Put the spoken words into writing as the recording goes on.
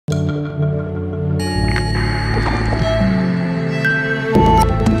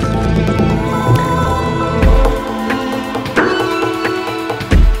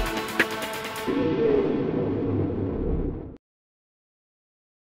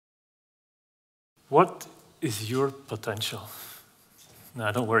What is your potential?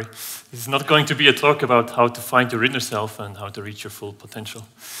 Nah, don't worry. This is not going to be a talk about how to find your inner self and how to reach your full potential.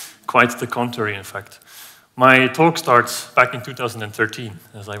 Quite the contrary, in fact. My talk starts back in 2013,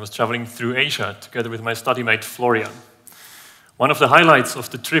 as I was traveling through Asia together with my study mate Florian. One of the highlights of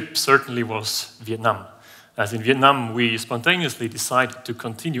the trip certainly was Vietnam, as in Vietnam we spontaneously decided to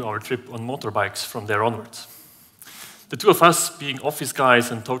continue our trip on motorbikes from there onwards. The two of us, being office guys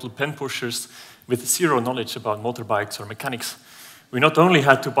and total pen pushers with zero knowledge about motorbikes or mechanics, we not only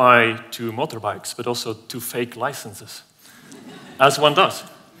had to buy 2 motorbikes, but also 2 fake licenses, as one does.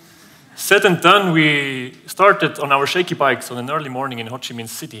 Said and done, we started on our shaky bikes on an early morning in Ho Chi Minh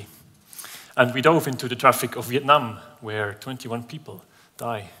City, and we dove into the traffic of Vietnam, where 21 people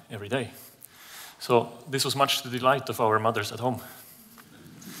die every day. So this was much to the delight of our mothers at home.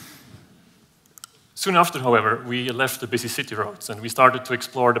 Soon after, however, we left the busy city roads and we started to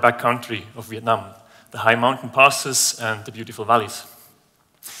explore the backcountry of Vietnam, the high mountain passes and the beautiful valleys.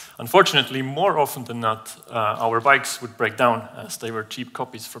 Unfortunately, more often than not, our bikes would break down as they were cheap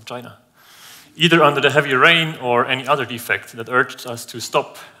copies from China, either under the heavy rain or any other defect that urged us to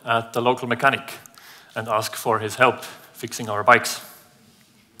stop at the local mechanic and ask for his help fixing our bikes.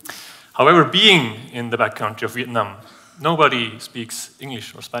 However, being in the backcountry of Vietnam, nobody speaks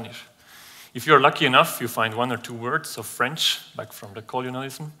English or Spanish. If you're lucky enough, you find 1 or 2 words of French, back from the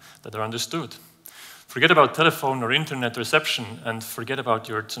colonialism, that are understood. Forget about telephone or internet reception, and forget about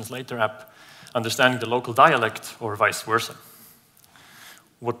your translator app understanding the local dialect, or vice versa.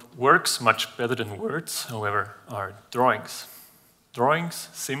 What works much better than words, however, are drawings. Drawings,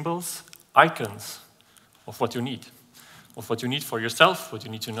 symbols, icons of what you need. Of what you need for yourself, what you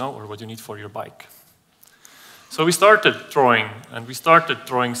need to know, or what you need for your bike. So we started drawing, and we started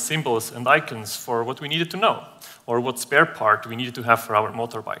drawing symbols and icons for what we needed to know, or what spare part we needed to have for our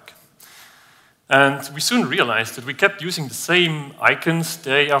motorbike. And we soon realized that we kept using the same icons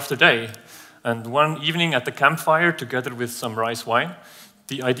day after day. And one evening at the campfire, together with some rice wine,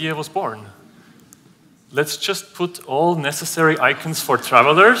 the idea was born. Let's just put all necessary icons for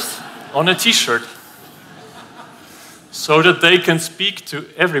travelers on a t-shirt, so that they can speak to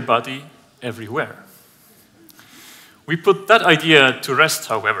everybody, everywhere. We put that idea to rest,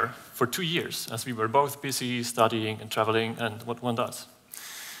 however, for 2 years, as we were both busy studying and traveling and what one does.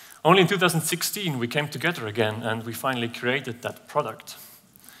 Only in 2016 we came together again and we finally created that product.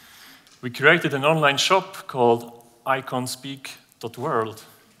 We created an online shop called iconspeak.world,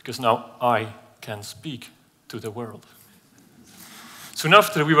 because now I can speak to the world. Soon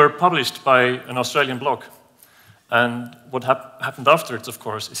after, we were published by an Australian blog. And what happened afterwards, of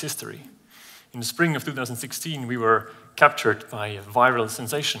course, is history. In the spring of 2016, we were captured by a viral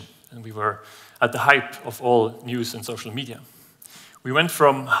sensation, and we were at the hype of all news and social media. We went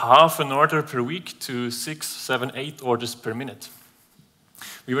from half an order per week to 6, 7, 8 orders per minute.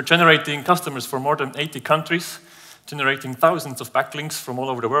 We were generating customers for more than 80 countries, generating thousands of backlinks from all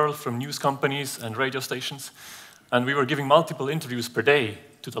over the world, from news companies and radio stations, and we were giving multiple interviews per day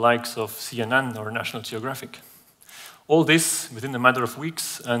to the likes of CNN or National Geographic. All this within a matter of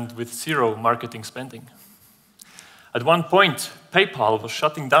weeks and with 0 marketing spending. At one point, PayPal was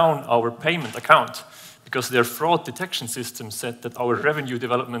shutting down our payment account because their fraud detection system said that our revenue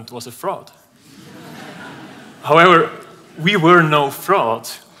development was a fraud. However, we were no fraud,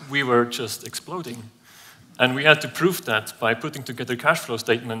 we were just exploding. And we had to prove that by putting together cash flow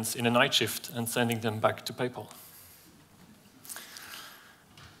statements in a night shift and sending them back to PayPal.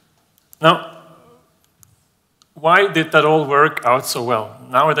 Now, why did that all work out so well?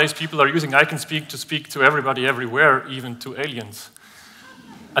 Nowadays, people are using IconSpeak to speak to everybody everywhere, even to aliens.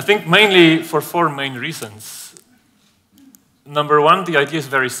 I think mainly for 4 main reasons. Number 1, the idea is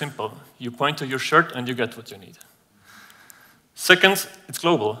very simple. You point to your shirt and you get what you need. Second, it's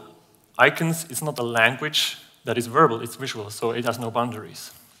global. Icons is not a language that is verbal, it's visual, so it has no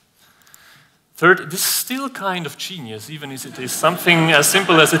boundaries. Third, this is still kind of genius, even if it is something as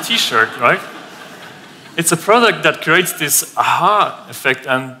simple as a t-shirt, right? It's a product that creates this aha effect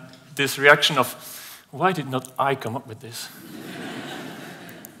and this reaction of, why did not I come up with this?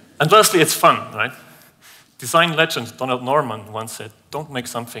 And lastly, it's fun, right? Design legend Donald Norman once said, don't make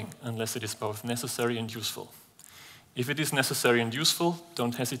something unless it is both necessary and useful. If it is necessary and useful,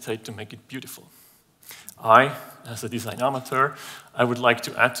 don't hesitate to make it beautiful. I, as a design amateur, I would like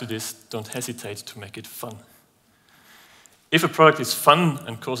to add to this, don't hesitate to make it fun. If a product is fun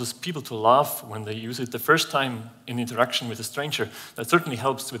and causes people to laugh when they use it the first time in interaction with a stranger, that certainly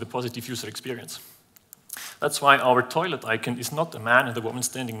helps with a positive user experience. That's why our toilet icon is not a man and a woman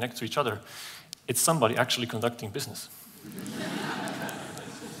standing next to each other. It's somebody actually conducting business.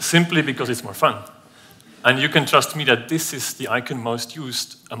 Simply because it's more fun. And you can trust me that this is the icon most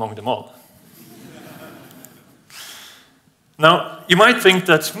used among them all. Now, you might think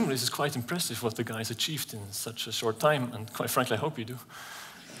that, this is quite impressive what the guys achieved in such a short time, and quite frankly, I hope you do.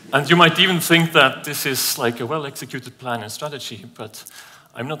 And you might even think that this is like a well-executed plan and strategy, but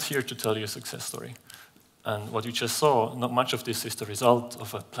I'm not here to tell you a success story. And what you just saw, not much of this is the result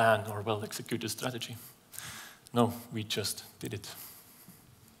of a plan or well-executed strategy. No, we just did it.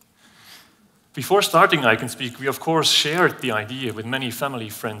 Before starting I Can Speak, we of course shared the idea with many family,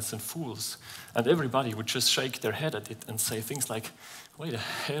 friends, and fools, and everybody would just shake their head at it and say things like, why the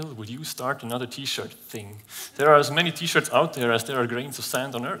hell would you start another t-shirt thing? There are as many t-shirts out there as there are grains of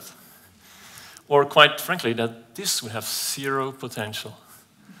sand on earth. Or quite frankly, that this would have zero potential.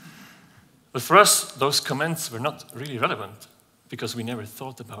 But for us, those comments were not really relevant because we never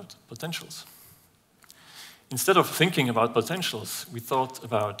thought about potentials. Instead of thinking about potentials, we thought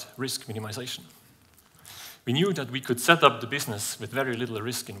about risk minimization. We knew that we could set up the business with very little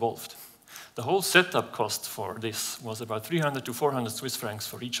risk involved. The whole setup cost for this was about 300 to 400 Swiss francs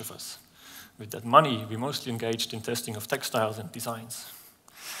for each of us. With that money, we mostly engaged in testing of textiles and designs.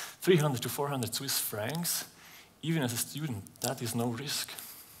 300 to 400 Swiss francs, even as a student, that is no risk.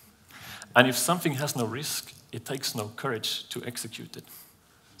 And if something has no risk, it takes no courage to execute it.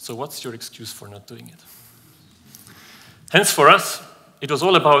 So what's your excuse for not doing it? Hence, for us, it was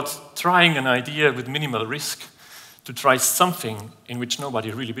all about trying an idea with minimal risk to try something in which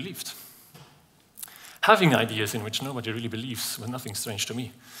nobody really believed. Having ideas in which nobody really believes was nothing strange to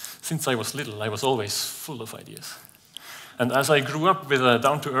me. Since I was little, I was always full of ideas. And as I grew up with a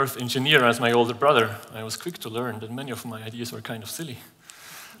down-to-earth engineer as my older brother, I was quick to learn that many of my ideas were kind of silly.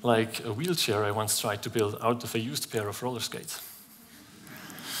 Like a wheelchair I once tried to build out of a used pair of roller skates.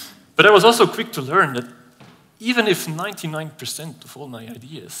 But I was also quick to learn that even if 99% of all my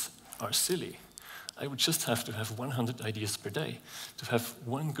ideas are silly, I would just have to have 100 ideas per day to have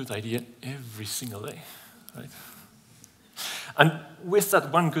one good idea every single day, right? And with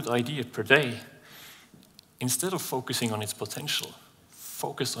that one good idea per day, instead of focusing on its potential,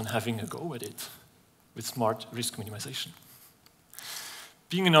 focus on having a go at it with smart risk minimization.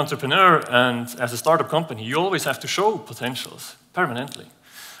 Being an entrepreneur and as a startup company, you always have to show potentials permanently.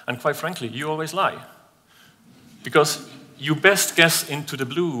 And quite frankly, you always lie. Because you best guess into the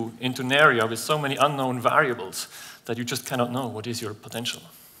blue, into an area with so many unknown variables that you just cannot know what is your potential.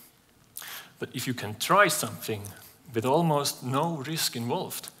 But if you can try something with almost no risk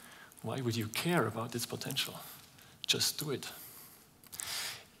involved, why would you care about its potential? Just do it.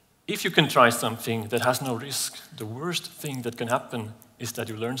 If you can try something that has no risk, the worst thing that can happen is that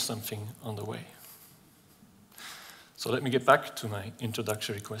you learn something on the way. So let me get back to my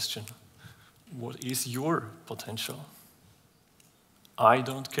introductory question. What is your potential? I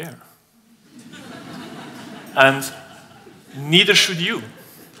don't care. And neither should you.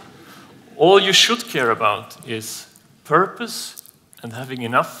 All you should care about is purpose and having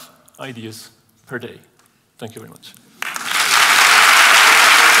enough ideas per day. Thank you very much.